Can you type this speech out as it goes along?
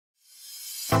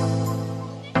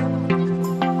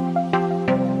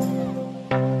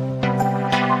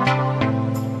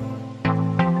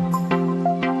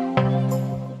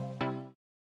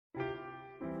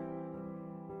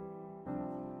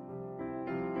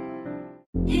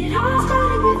It all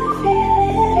started with a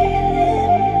feeling.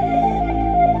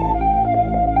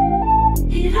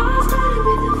 It all started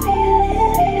with a feeling.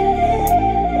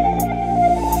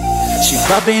 She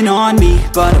rubbing on me,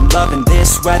 but I'm loving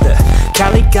this weather.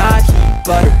 Cali got heat,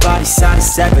 but her body's hot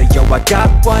as ever. Yo, I got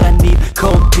what I need,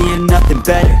 cold beer, nothing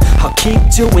better. I'll keep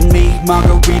doing me,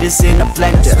 margaritas in a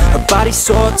blender. Her body's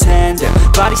so tender,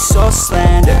 body so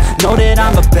slender. Know that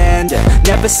I'm a bender,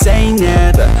 never say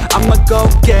never. I'm a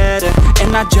go-getter,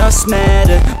 and I just met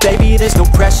her. Baby, there's no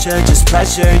pressure, just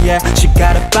pleasure, yeah. She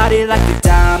got a body like a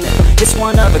diamond, it's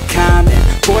one of a kind, and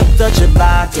 4th of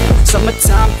July, yeah.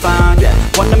 Summertime fine, yeah.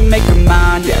 Wanna make her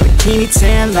mine, yeah. Bikini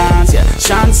tan lines, yeah.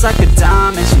 Shines like a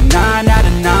diamond, she 9 out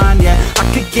of 9, yeah. I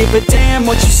could give a damn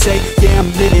what you say, yeah.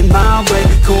 I'm living my way,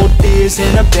 cold beers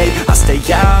in a bay. I stay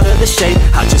out of the shade,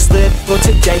 I just live for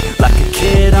today. Like a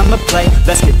kid, I'ma play.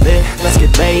 Let's get lit, let's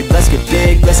get laid, let's get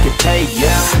big, let's get paid, yeah.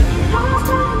 It all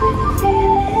started with a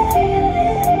feeling.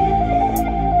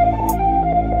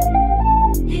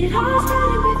 It all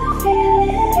started with a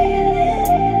feeling.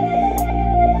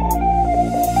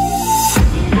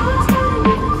 It all started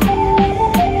with a feeling.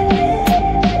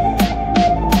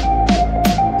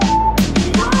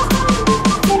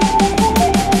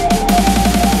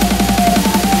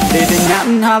 Living out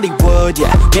in Hollywood,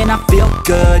 yeah, man, I feel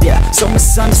good, yeah. So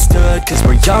misunderstood, cause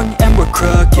we're young and we're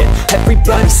crooked, yeah.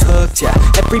 Everybody's hooked, yeah,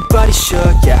 everybody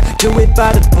shook, yeah. Do it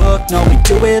by the book, no, we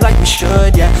do it like we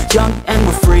should, yeah. Young and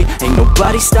we're free, ain't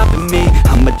nobody stopping me.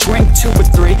 I'ma drink 2 or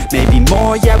 3, maybe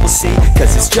more, yeah, we'll see.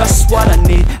 Cause it's just what I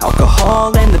need,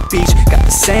 alcohol and the beach. Got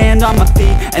the sand on my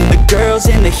feet, and the girls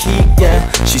in the heat, yeah.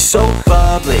 She's so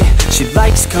bubbly, she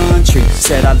likes country.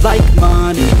 Said I like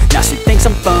money, now she thinks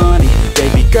I'm funny.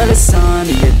 Baby girl, it's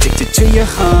sunny, addicted to your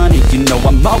honey. You know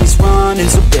I'm always running,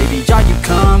 so baby, are you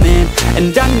coming?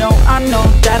 And I know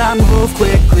that I move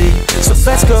quickly. So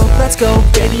let's go,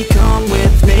 baby, come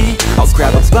with me. I'll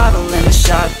grab a bottle and a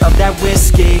shot of that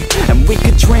whiskey, and we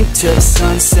could drink till the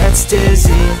sun sets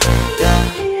dizzy,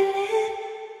 yeah.